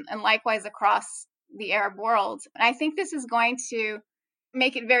likewise across the Arab world. And I think this is going to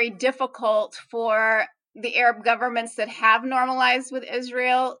make it very difficult for the Arab governments that have normalized with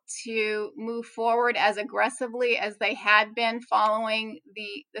Israel to move forward as aggressively as they had been following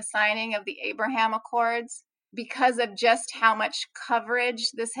the signing of the Abraham Accords, because of just how much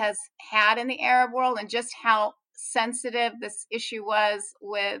coverage this has had in the Arab world and just how sensitive this issue was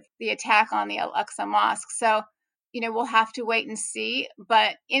with the attack on the Al-Aqsa Mosque. So, we'll have to wait and see.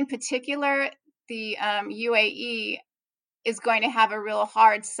 But in particular, the UAE is going to have a real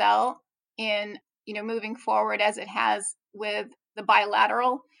hard sell in moving forward as it has with the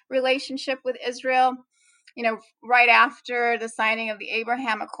bilateral relationship with Israel. Right after the signing of the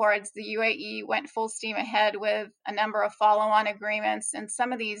Abraham Accords, the UAE went full steam ahead with a number of follow-on agreements, and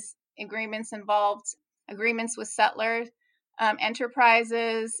some of these agreements involved agreements with settler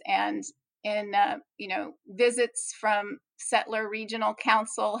enterprises and visits from settler regional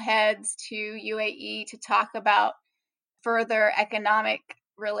council heads to UAE to talk about further economic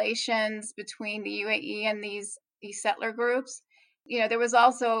relations between the UAE and these settler groups. There was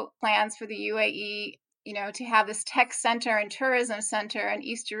also plans for the UAE, to have this tech center and tourism center in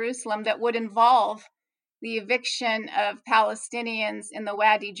East Jerusalem that would involve the eviction of Palestinians in the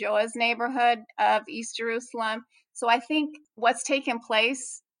Wadi Joaz neighborhood of East Jerusalem. So I think what's taken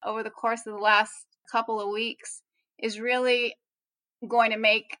place over the course of the last couple of weeks is really going to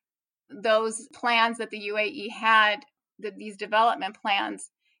make those plans that the UAE had, these development plans,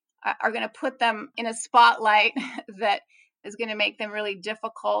 are going to put them in a spotlight that is going to make them really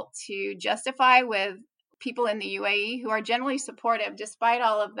difficult to justify with people in the UAE who are generally supportive, despite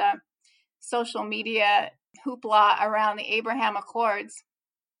all of the social media hoopla around the Abraham Accords.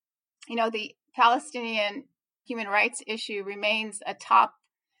 The Palestinian human rights issue remains a top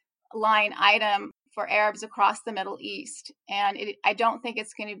line item for Arabs across the Middle East. And I don't think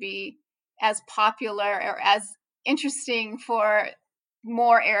it's going to be as popular or as interesting for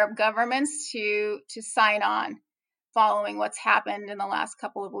more Arab governments to sign on following what's happened in the last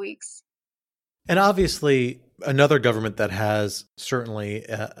couple of weeks. And obviously, another government that has certainly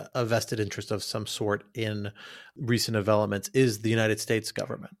a vested interest of some sort in recent developments is the United States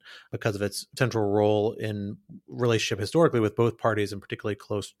government, because of its central role in relationship historically with both parties, and particularly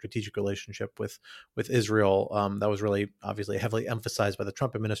close strategic relationship with Israel. That was really obviously heavily emphasized by the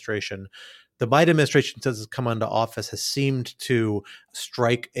Trump administration. The Biden administration, since it's come into office, has seemed to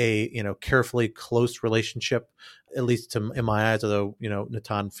strike a carefully close relationship, at least in my eyes, although,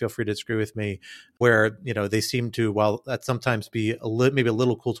 Natan, feel free to disagree with me, where, they seem to, while that sometimes be maybe a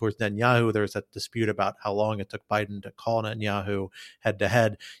little cool towards Netanyahu, there's that dispute about how long it took Biden to call Netanyahu head to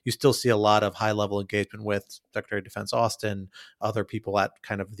head. You still see a lot of high level engagement with Secretary of Defense Austin, other people at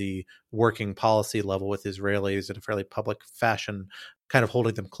kind of the working policy level with Israelis in a fairly public fashion, kind of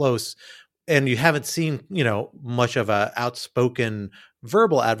holding them close. And you haven't seen, much of a outspoken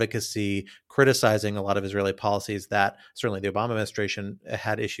verbal advocacy criticizing a lot of Israeli policies that certainly the Obama administration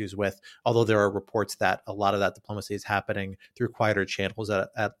had issues with, although there are reports that a lot of that diplomacy is happening through quieter channels at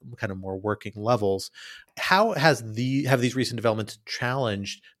kind of more working levels. How have these recent developments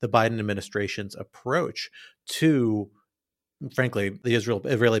challenged the Biden administration's approach to, frankly, the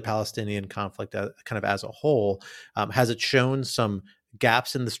Israeli-Palestinian conflict kind of as a whole? Has it shown some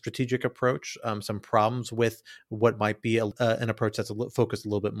gaps in the strategic approach, some problems with what might be an approach that's focused a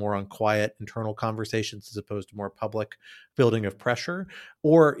little bit more on quiet internal conversations as opposed to more public building of pressure?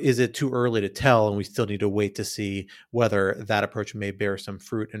 Or is it too early to tell, and we still need to wait to see whether that approach may bear some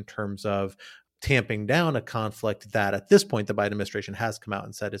fruit in terms of tamping down a conflict that at this point the Biden administration has come out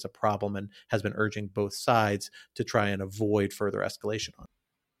and said is a problem and has been urging both sides to try and avoid further escalation on?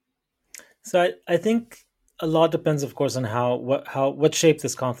 So I think a lot depends, of course, on what shape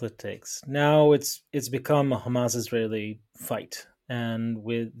this conflict takes. Now it's become a Hamas-Israeli fight, and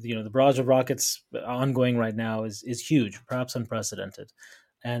with the barrage of rockets ongoing right now is huge, perhaps unprecedented,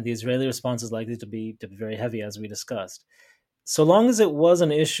 and the Israeli response is likely to be very heavy, as we discussed. So long as it was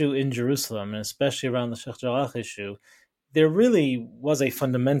an issue in Jerusalem, and especially around the Sheikh Jarrah issue, there really was a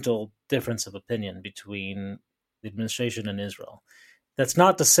fundamental difference of opinion between the administration and Israel. That's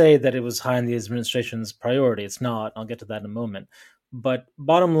not to say that it was high on the administration's priority. It's not. I'll get to that in a moment. But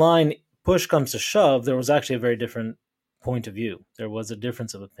bottom line, push comes to shove, there was actually a very different point of view. There was a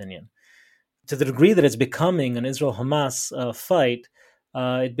difference of opinion. To the degree that it's becoming an Israel-Hamas fight,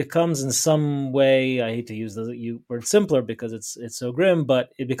 it becomes in some way, I hate to use the word simpler because it's so grim,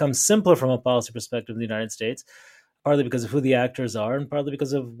 but it becomes simpler from a policy perspective in the United States, partly because of who the actors are and partly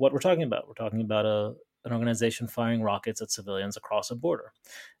because of what we're talking about. We're talking about an organization firing rockets at civilians across a border.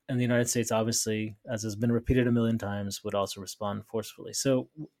 And the United States, obviously, as has been repeated a million times, would also respond forcefully. So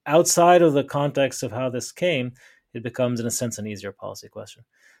outside of the context of how this came, it becomes, in a sense, an easier policy question.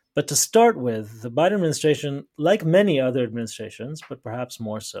 But to start with, the Biden administration, like many other administrations, but perhaps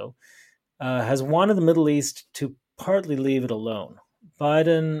more so, has wanted the Middle East to partly leave it alone.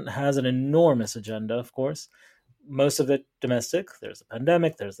 Biden has an enormous agenda, of course, most of it domestic. There's the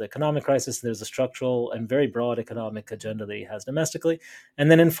pandemic, there's the economic crisis, there's a structural and very broad economic agenda that he has domestically.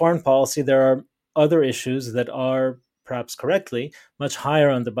 And then in foreign policy, there are other issues that are, perhaps correctly, much higher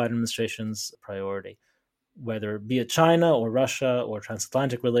on the Biden administration's priority, whether be it China or Russia or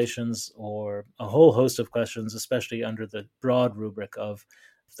transatlantic relations or a whole host of questions, especially under the broad rubric of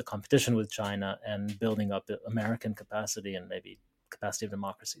the competition with China and building up American capacity and maybe capacity of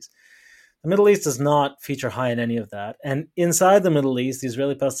democracies. The Middle East does not feature high in any of that. And inside the Middle East, the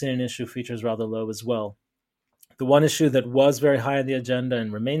Israeli-Palestinian issue features rather low as well. The one issue that was very high on the agenda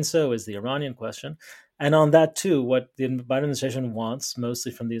and remains so is the Iranian question. And on that too, what the Biden administration wants,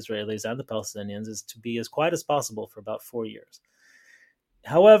 mostly from the Israelis and the Palestinians, is to be as quiet as possible for about 4 years.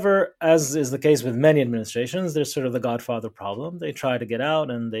 However, as is the case with many administrations, there's sort of the Godfather problem. They try to get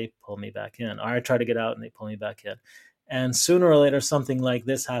out and they pull me back in. Or I try to get out and they pull me back in. And sooner or later, something like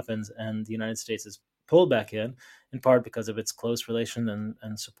this happens and the United States is pulled back in part because of its close relation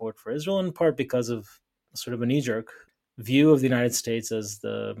and support for Israel, in part because of sort of a knee-jerk view of the United States as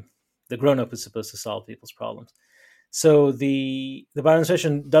the grown-up who's supposed to solve people's problems. So the Biden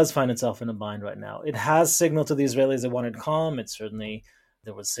administration does find itself in a bind right now. It has signaled to the Israelis it wanted calm. It certainly,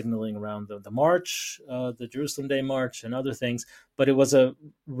 there was signaling around the march, the Jerusalem Day March, and other things, but it was a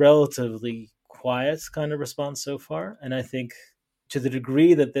relatively quiet kind of response so far. And I think to the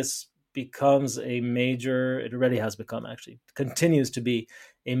degree that this becomes a major, it already has become, actually continues to be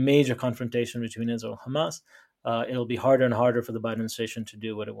a major confrontation between Israel and Hamas, it'll be harder and harder for the Biden administration to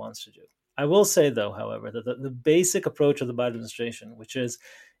do what it wants to do. I will say, though, however, that the basic approach of the Biden administration, which is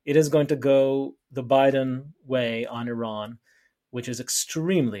it is going to go the Biden way on Iran, which is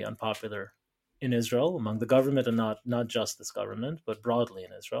extremely unpopular in Israel, among the government, and not just this government, but broadly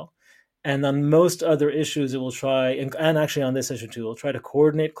in Israel. And on most other issues, it will try, and actually on this issue too, it will try to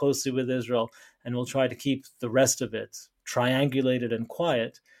coordinate closely with Israel, and will try to keep the rest of it triangulated and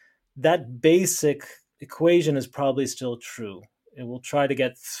quiet. That basic equation is probably still true. It will try to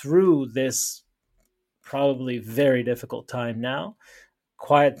get through this probably very difficult time now,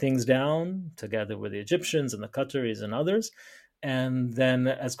 quiet things down together with the Egyptians and the Qataris and others, and then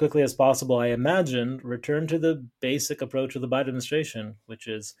as quickly as possible, I imagine, return to the basic approach of the Biden administration, which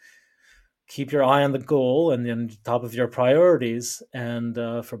is keep your eye on the goal and on top of your priorities. And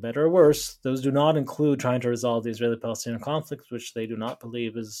for better or worse, those do not include trying to resolve the Israeli-Palestinian conflict, which they do not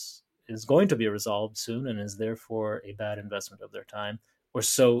believe is going to be resolved soon and is therefore a bad investment of their time, or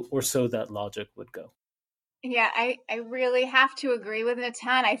so that logic would go. Yeah, I really have to agree with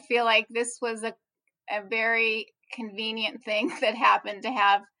Natan. I feel like this was a very convenient thing that happened to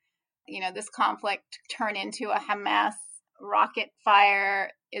have, this conflict turn into a Hamas rocket fire,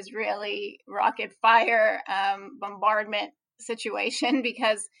 Israeli rocket fire bombardment situation,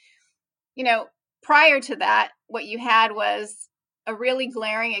 because, prior to that, what you had was a really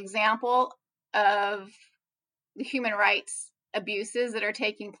glaring example of the human rights abuses that are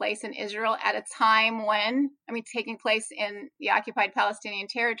taking place in Israel at a time when, taking place in the occupied Palestinian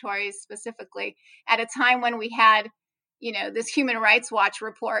territories specifically, at a time when we had, this Human Rights Watch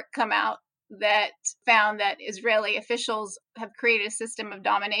report come out that found that Israeli officials have created a system of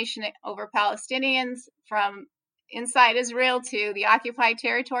domination over Palestinians from inside Israel to the occupied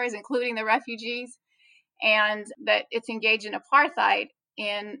territories, including the refugees, and that it's engaged in apartheid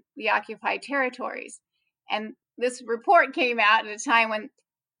in the occupied territories. And this report came out at a time when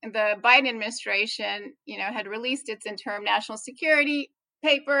the Biden administration, had released its interim national security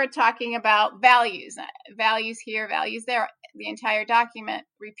paper talking about values here, values there. The entire document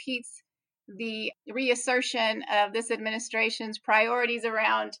repeats the reassertion of this administration's priorities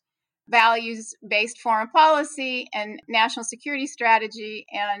around values-based foreign policy and national security strategy,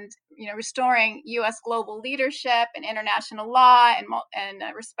 and restoring U.S. global leadership and international law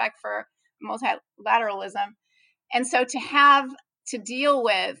and respect for multilateralism. And so to have to deal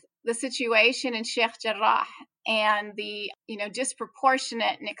with the situation in Sheikh Jarrah and the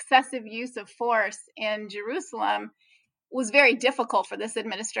disproportionate and excessive use of force in Jerusalem was very difficult for this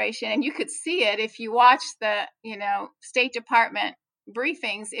administration. And you could see it if you watch the State Department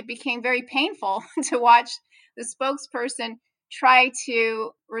briefings. It became very painful to watch the spokesperson try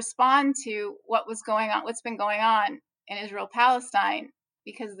to respond to what's been going on in Israel-Palestine,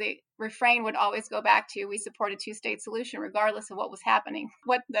 because the refrain would always go back to, we support a two-state solution regardless of what was happening,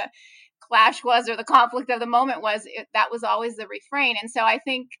 what the clash was or the conflict of the moment was. That was always the refrain. And so I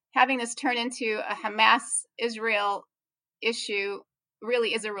think having this turn into a Hamas-Israel issue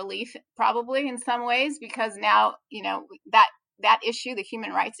really is a relief, probably in some ways, because now that issue, the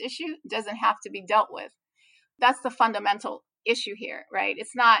human rights issue, doesn't have to be dealt with. That's the fundamental issue here, right?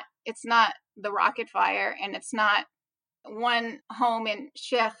 It's not the rocket fire, and it's not one home in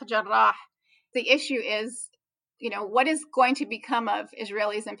Sheikh Jarrah. The issue is, what is going to become of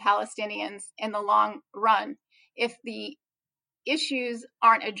Israelis and Palestinians in the long run if the issues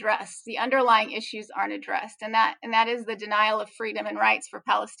aren't addressed, the underlying issues aren't addressed, and that is the denial of freedom and rights for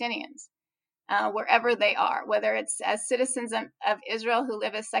Palestinians, wherever they are, whether it's as citizens of Israel who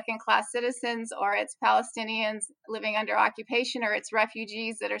live as second-class citizens, or it's Palestinians living under occupation, or it's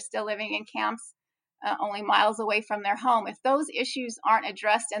refugees that are still living in camps only miles away from their home. If those issues aren't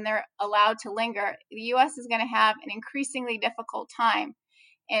addressed and they're allowed to linger, the U.S. is going to have an increasingly difficult time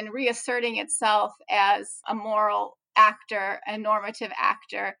in reasserting itself as a moral actor, a normative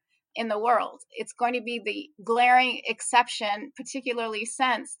actor in the world. It's going to be the glaring exception, particularly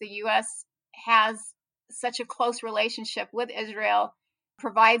since the U.S. has such a close relationship with Israel,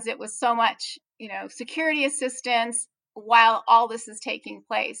 provides it with so much, security assistance while all this is taking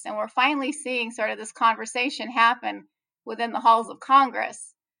place. And we're finally seeing sort of this conversation happen within the halls of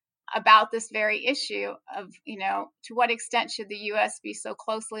Congress about this very issue of, to what extent should the U.S. be so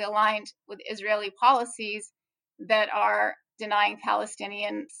closely aligned with Israeli policies that are denying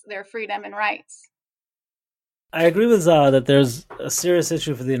Palestinians their freedom and rights. I agree with Zaha that there's a serious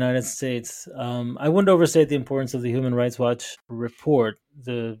issue for the United States. I wouldn't overstate the importance of the Human Rights Watch report.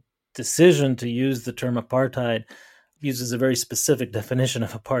 The decision to use the term apartheid uses a very specific definition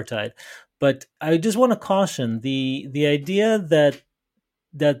of apartheid. But I just want to caution the idea that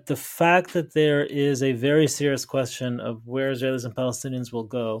the fact that there is a very serious question of where Israelis and Palestinians will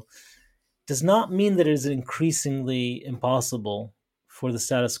go does not mean that it is increasingly impossible for the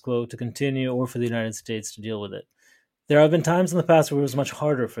status quo to continue or for the United States to deal with it. There have been times in the past where it was much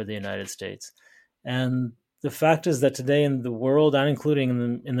harder for the United States. And the fact is that today in the world, and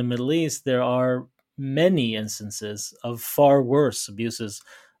including in the Middle East, there are many instances of far worse abuses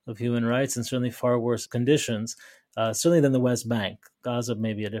of human rights and certainly far worse conditions, certainly than the West Bank. Gaza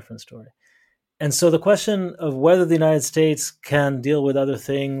may be a different story. And so the question of whether the United States can deal with other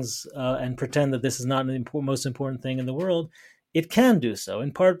things and pretend that this is not the most important thing in the world, it can do so,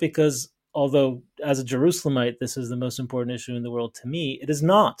 in part because although as a Jerusalemite, this is the most important issue in the world to me, it is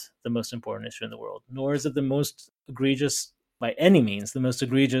not the most important issue in the world, nor is it the most egregious, by any means, the most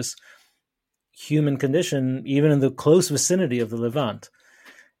egregious human condition, even in the close vicinity of the Levant.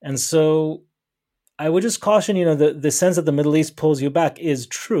 And so I would just caution, the sense that the Middle East pulls you back is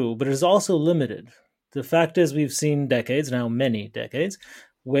true, but it is also limited. The fact is we've seen decades, now many decades,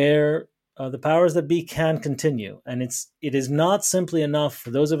 where the powers that be can continue. And it is not simply enough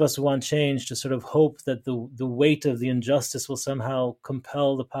for those of us who want change to sort of hope that the weight of the injustice will somehow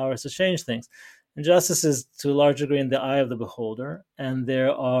compel the powers to change things. Injustice is to a large degree in the eye of the beholder, and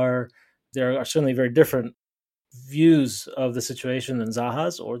there are certainly very different views of the situation than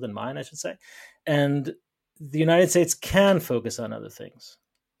Zaha's, or than mine, I should say. And the United States can focus on other things.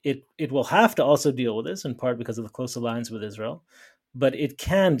 It will have to also deal with this, in part because of the close alliance with Israel, but it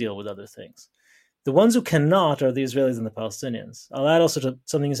can deal with other things. The ones who cannot are the Israelis and the Palestinians. I'll add also to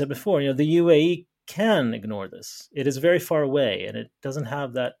something you said before. The UAE can ignore this. It is very far away, and it doesn't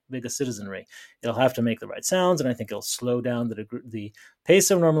have that big a citizenry. It'll have to make the right sounds, and I think it'll slow down the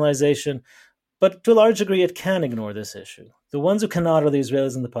pace of normalization. But to a large degree, it can ignore this issue. The ones who cannot are the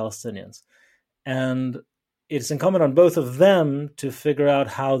Israelis and the Palestinians. And it's incumbent on both of them to figure out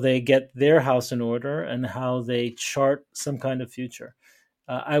how they get their house in order and how they chart some kind of future.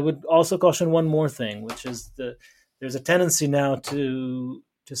 I would also caution one more thing, which is there's a tendency now to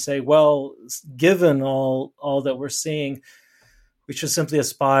say, well, given all that we're seeing, we should simply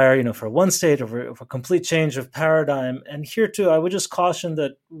aspire, for one state or for a complete change of paradigm. And here too, I would just caution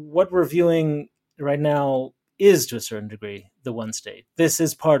that what we're viewing right now is, to a certain degree, the one state. This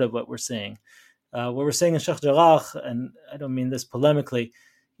is part of what we're seeing. What we're saying in Sheikh Jarrah, and I don't mean this polemically,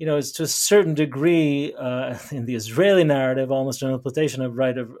 is to a certain degree in the Israeli narrative almost an implementation of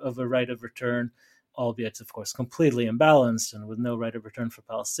a right of return, albeit, of course, completely imbalanced and with no right of return for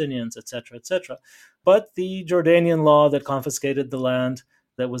Palestinians, etc., etc. But the Jordanian law that confiscated the land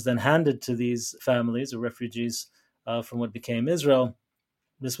that was then handed to these families or refugees from what became Israel,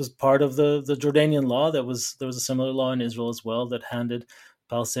 this was part of the Jordanian law. There was a similar law in Israel as well that handed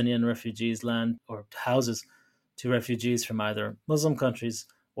Palestinian refugees land or houses to refugees from either Muslim countries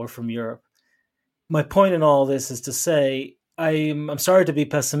or from Europe. My point in all this is to say, I'm sorry to be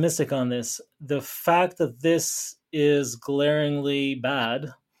pessimistic on this. The fact that this is glaringly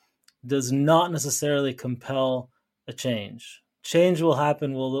bad does not necessarily compel a change. Change will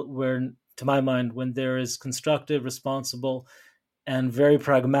happen to my mind, when there is constructive, responsible, and very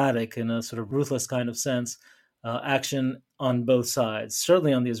pragmatic, in a sort of ruthless kind of sense, action on both sides.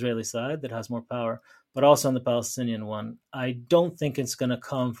 Certainly on the Israeli side that has more power, but also on the Palestinian one. I don't think it's going to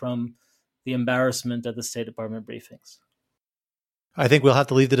come from the embarrassment at the State Department briefings. I think we'll have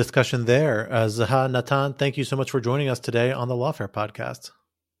to leave the discussion there. Zaha, Natan, thank you so much for joining us today on the Lawfare Podcast.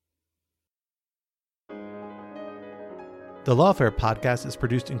 The Lawfare Podcast is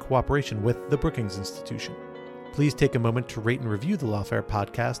produced in cooperation with the Brookings Institution. Please take a moment to rate and review the Lawfare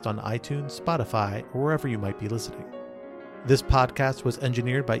Podcast on iTunes, Spotify, or wherever you might be listening. This podcast was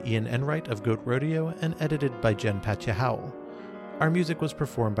engineered by Ian Enright of Goat Rodeo and edited by Jen Patja Howell. Our music was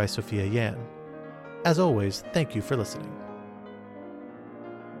performed by Sophia Yan. As always, thank you for listening.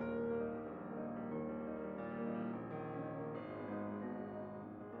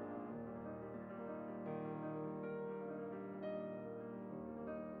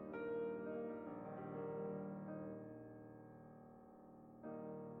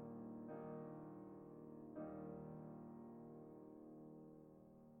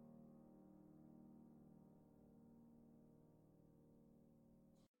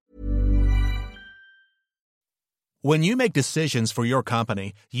 When you make decisions for your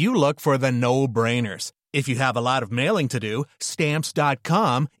company, you look for the no-brainers. If you have a lot of mailing to do,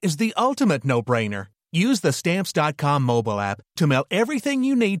 Stamps.com is the ultimate no-brainer. Use the Stamps.com mobile app to mail everything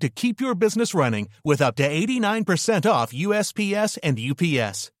you need to keep your business running with up to 89% off USPS and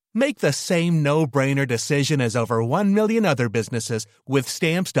UPS. Make the same no-brainer decision as over 1 million other businesses with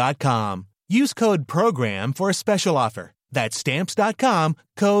Stamps.com. Use code PROGRAM for a special offer. That's Stamps.com,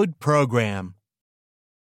 code PROGRAM.